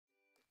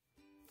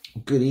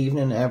Good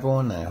evening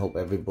everyone, I hope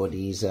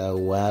everybody's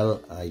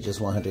well. I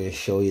just wanted to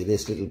show you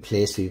this little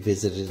place we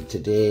visited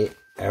today,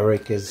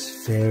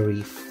 Erica's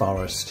Fairy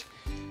Forest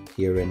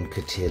here in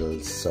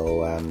Cootehill.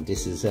 So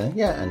this is a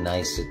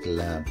nice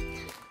little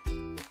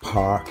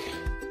park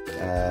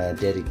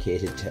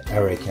dedicated to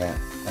Erica.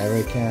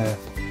 Erica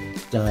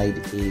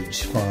died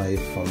age 5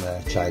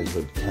 from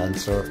childhood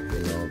cancer,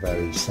 you know, a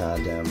very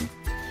sad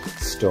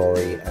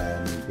story,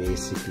 and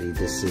basically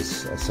this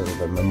is a sort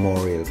of a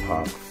memorial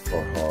park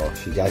for her.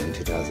 She died in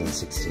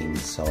 2016,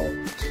 so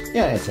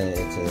yeah, it's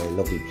a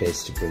lovely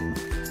place to bring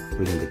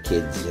the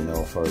kids, you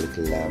know, for a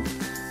little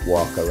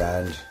walk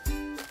around.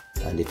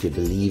 And if you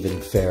believe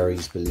in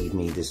fairies, believe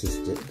me, this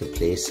is the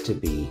place to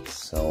be.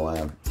 So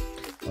I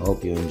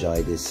hope you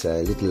enjoy this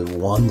little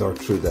wander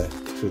through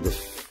the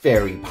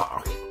fairy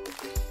park.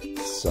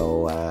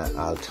 So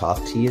I'll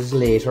talk to you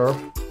later.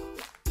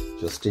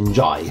 Just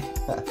enjoy.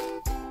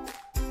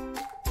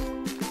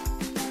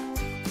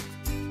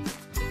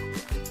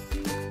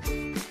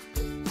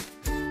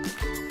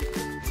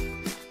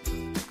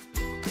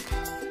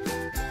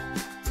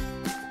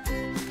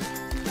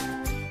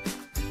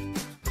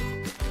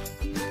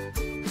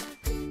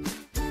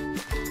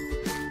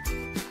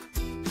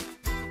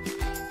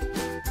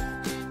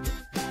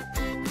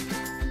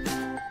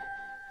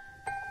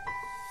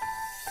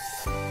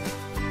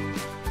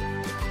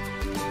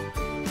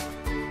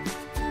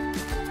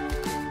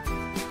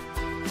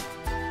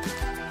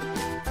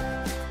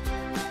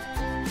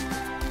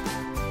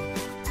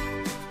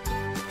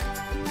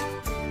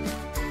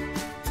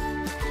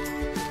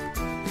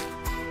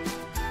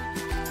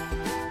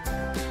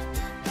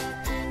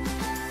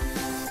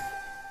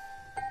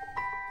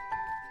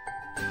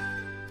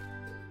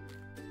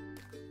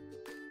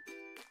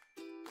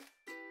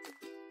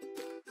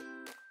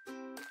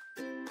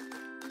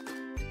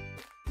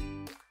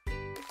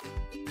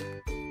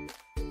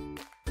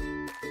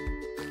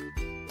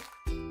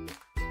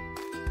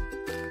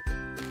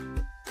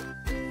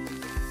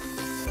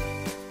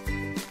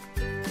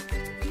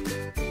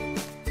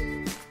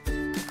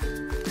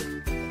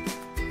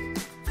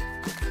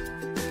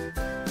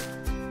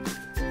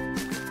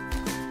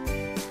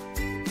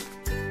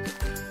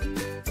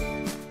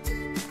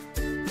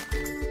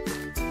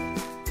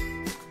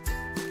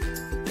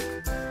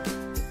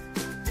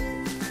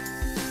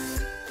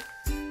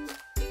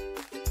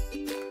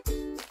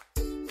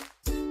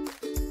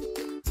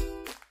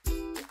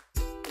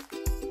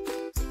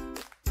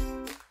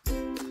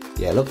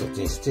 Yeah, look at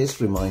this. This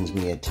reminds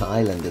me of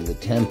Thailand and the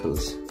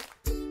temples.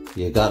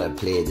 You gotta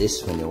play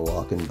this when you're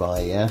walking by,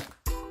 yeah?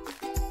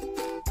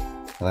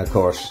 And of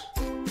course,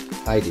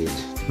 I did.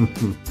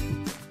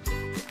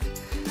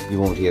 You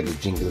won't hear the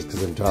jingles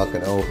because I'm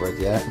talking over it,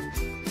 yeah?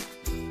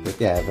 But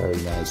yeah, very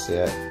nice,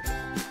 yeah.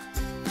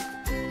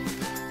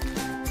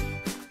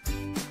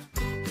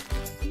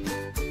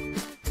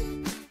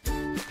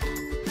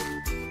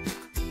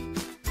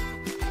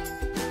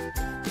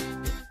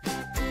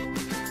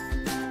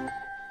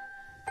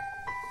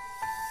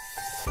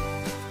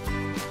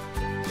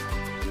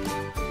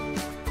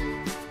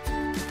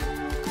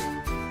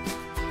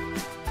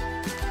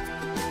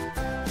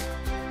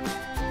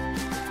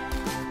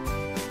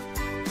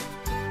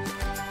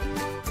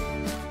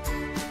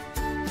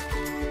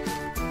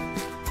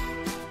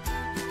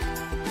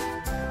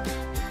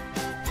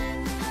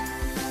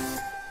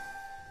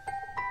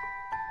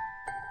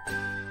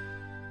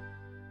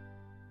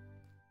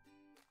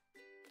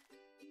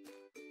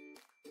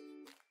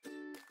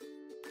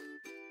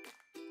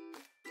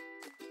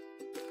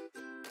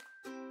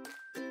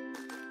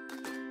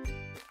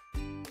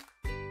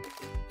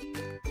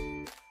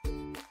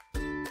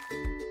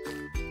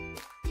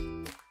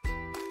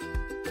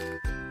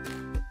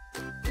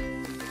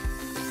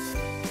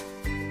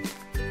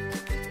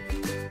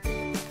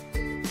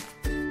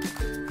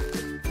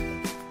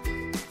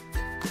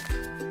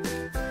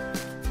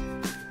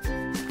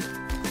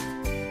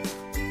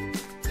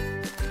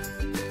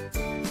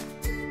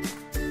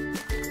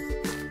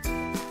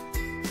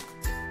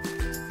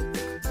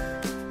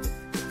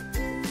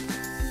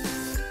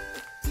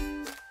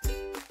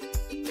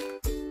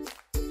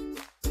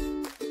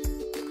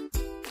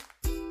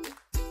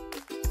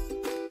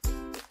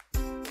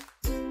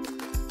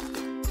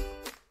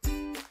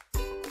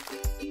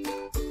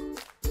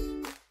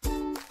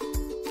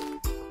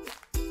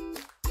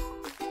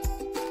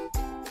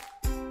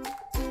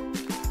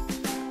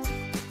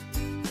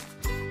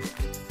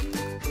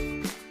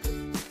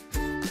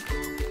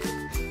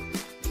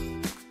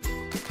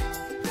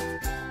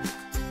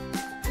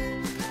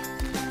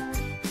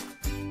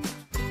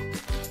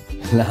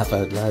 Laugh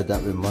out loud,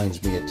 that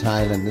reminds me of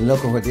Thailand. And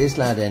look at where this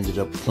lad ended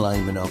up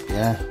climbing up,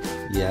 yeah?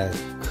 Yeah,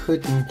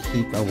 couldn't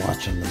keep a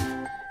watch on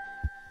them.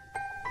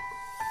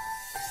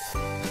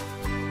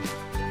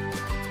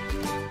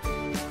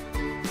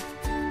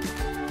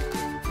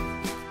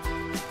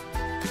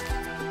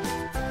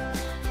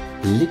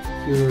 Lick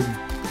your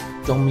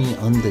dummy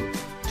on the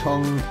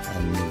tongue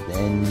and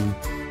then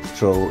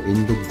throw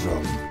in the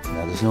drum.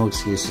 Now there's no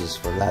excuses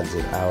for lads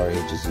at our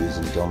ages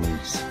using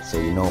dummies, so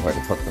you know where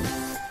to put them.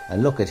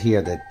 And look at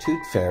here, the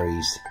tooth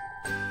fairies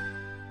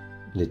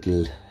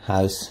little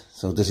house.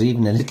 So there's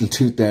even a little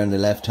tooth there in the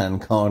left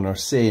hand corner.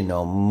 Say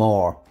no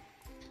more.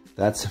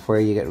 That's where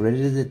you get rid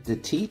of the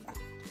teeth.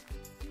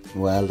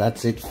 Well,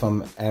 that's it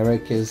from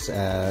Erica's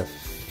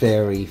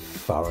fairy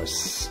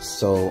forest.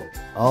 So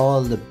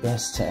all the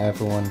best to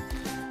everyone.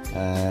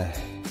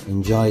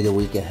 Enjoy the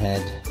week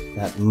ahead.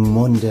 That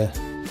Monday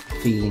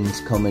feeling's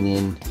coming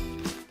in.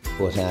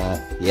 But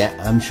yeah,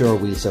 I'm sure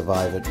we'll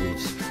survive it.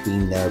 We've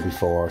been there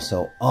before.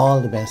 So all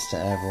the best to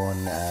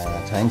everyone.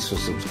 Thanks for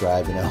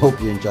subscribing. I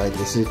hope you enjoyed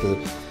this little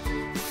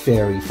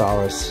fairy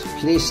forest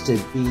place to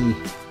be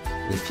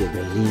if you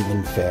believe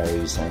in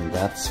fairies, and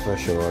that's for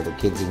sure. The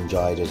kids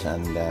enjoyed it,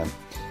 and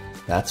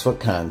that's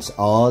what counts.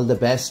 All the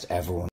best, everyone.